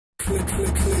Yeah.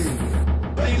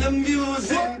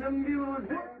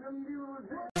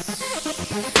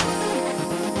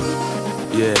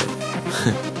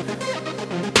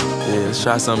 Yeah, let's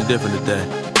try something different today.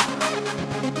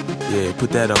 Yeah,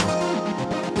 put that on.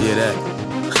 Yeah, that.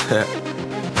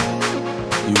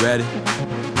 You ready?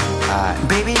 Alright.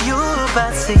 Baby, you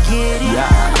about to get it.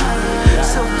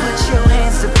 So put your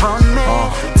hands upon me,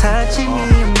 touching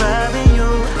me and rubbing you.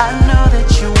 I know that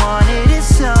you wanted it,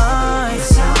 son,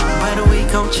 but we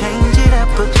gon' change it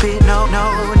up a bit. No,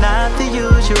 not the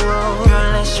usual.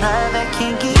 Girl, let's try that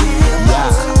kinky.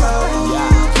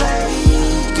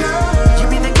 You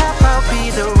be the cop, I'll be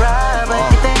the robber.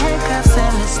 Get the handcuffs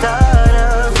and let's start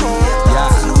up.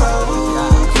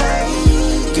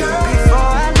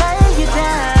 Before I lay you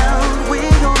down, we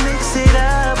gon' mix it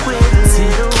up with a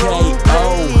little TKO.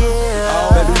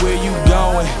 Baby, where you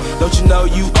going? Don't you know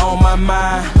you on my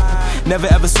mind? Never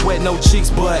ever sweat no chicks,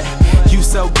 but you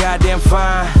so goddamn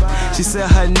fine. She said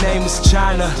her name is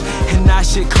China, and I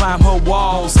should climb her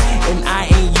walls. And I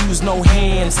ain't use no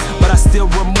hands, but I still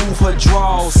remove her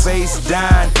drawers. Face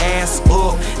down, ass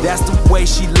up, that's the way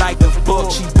she like to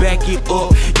fuck. She back it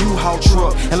up, U-Haul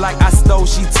truck, and like I stole,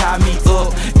 she tie me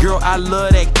up. Girl, I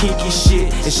love that kinky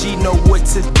shit, and she know what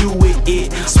to do with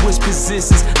it. Switch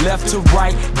positions, left to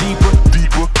right, deeper,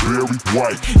 very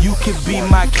white. You could be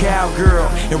my cowgirl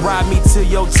and ride me till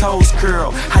your toes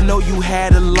curl. I know you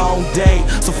had a long day,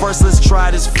 so first let's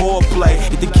try this foreplay.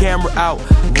 Get the camera out,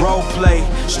 role play,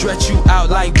 stretch you out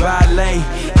like ballet.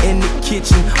 In the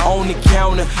kitchen, on the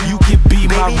counter, you could be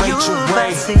my Rachel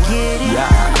Ray.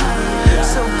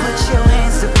 So put your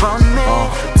hands upon me,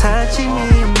 touching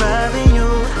me and rubbing you.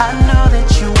 I know that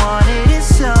you wanted it,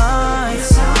 son,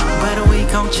 but we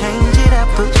gon' change it up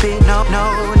a bit. No,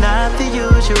 not the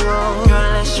usual.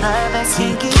 Girl, let's try that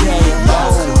kinky.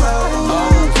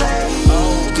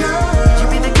 You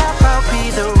be the cop, I'll be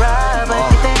the robber.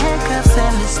 Get the handcuffs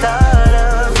and let's start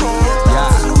up.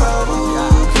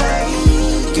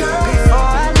 Before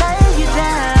I lay you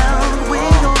down, we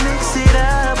gon' mix it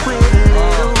up with a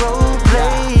little role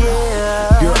play.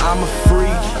 Girl, I'm a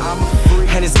freak,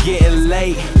 and it's getting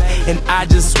late, and I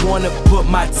just wanna put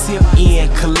my tip in,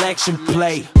 collection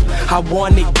plate. I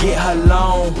wanna get her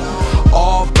alone,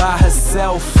 all by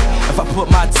herself. If I put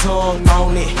my tongue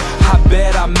on it, I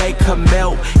bet I make her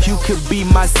melt. You could be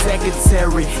my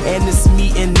secretary, and this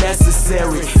meeting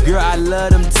necessary. Girl, I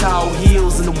love them tall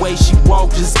heels, and the way she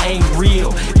walk just ain't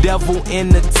real. Devil in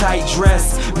the tight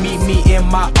dress, meet me in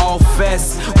my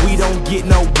office. We don't get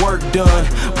no work done,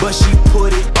 but she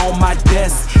put it on my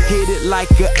desk. Hit it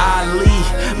like a Ali,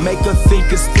 make her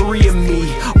think it's three of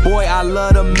me. Boy, I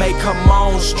love to make her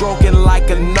moan, stroking like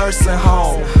a nursing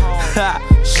home.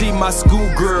 She my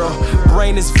schoolgirl,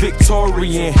 brain is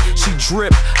Victorian. She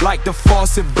drip like the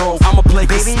faucet broke. I'ma play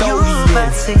custodian. Baby, you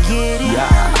about to get it.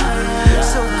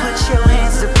 So put your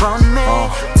hands upon me,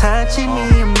 touching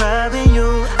me and rubbing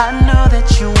you. I know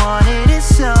that you wanted it,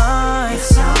 son,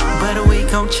 but we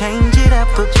gon' change it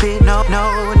up a bit. No,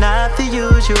 not the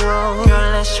usual.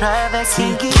 Girl, let's try that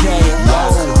kinky.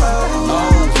 TKO.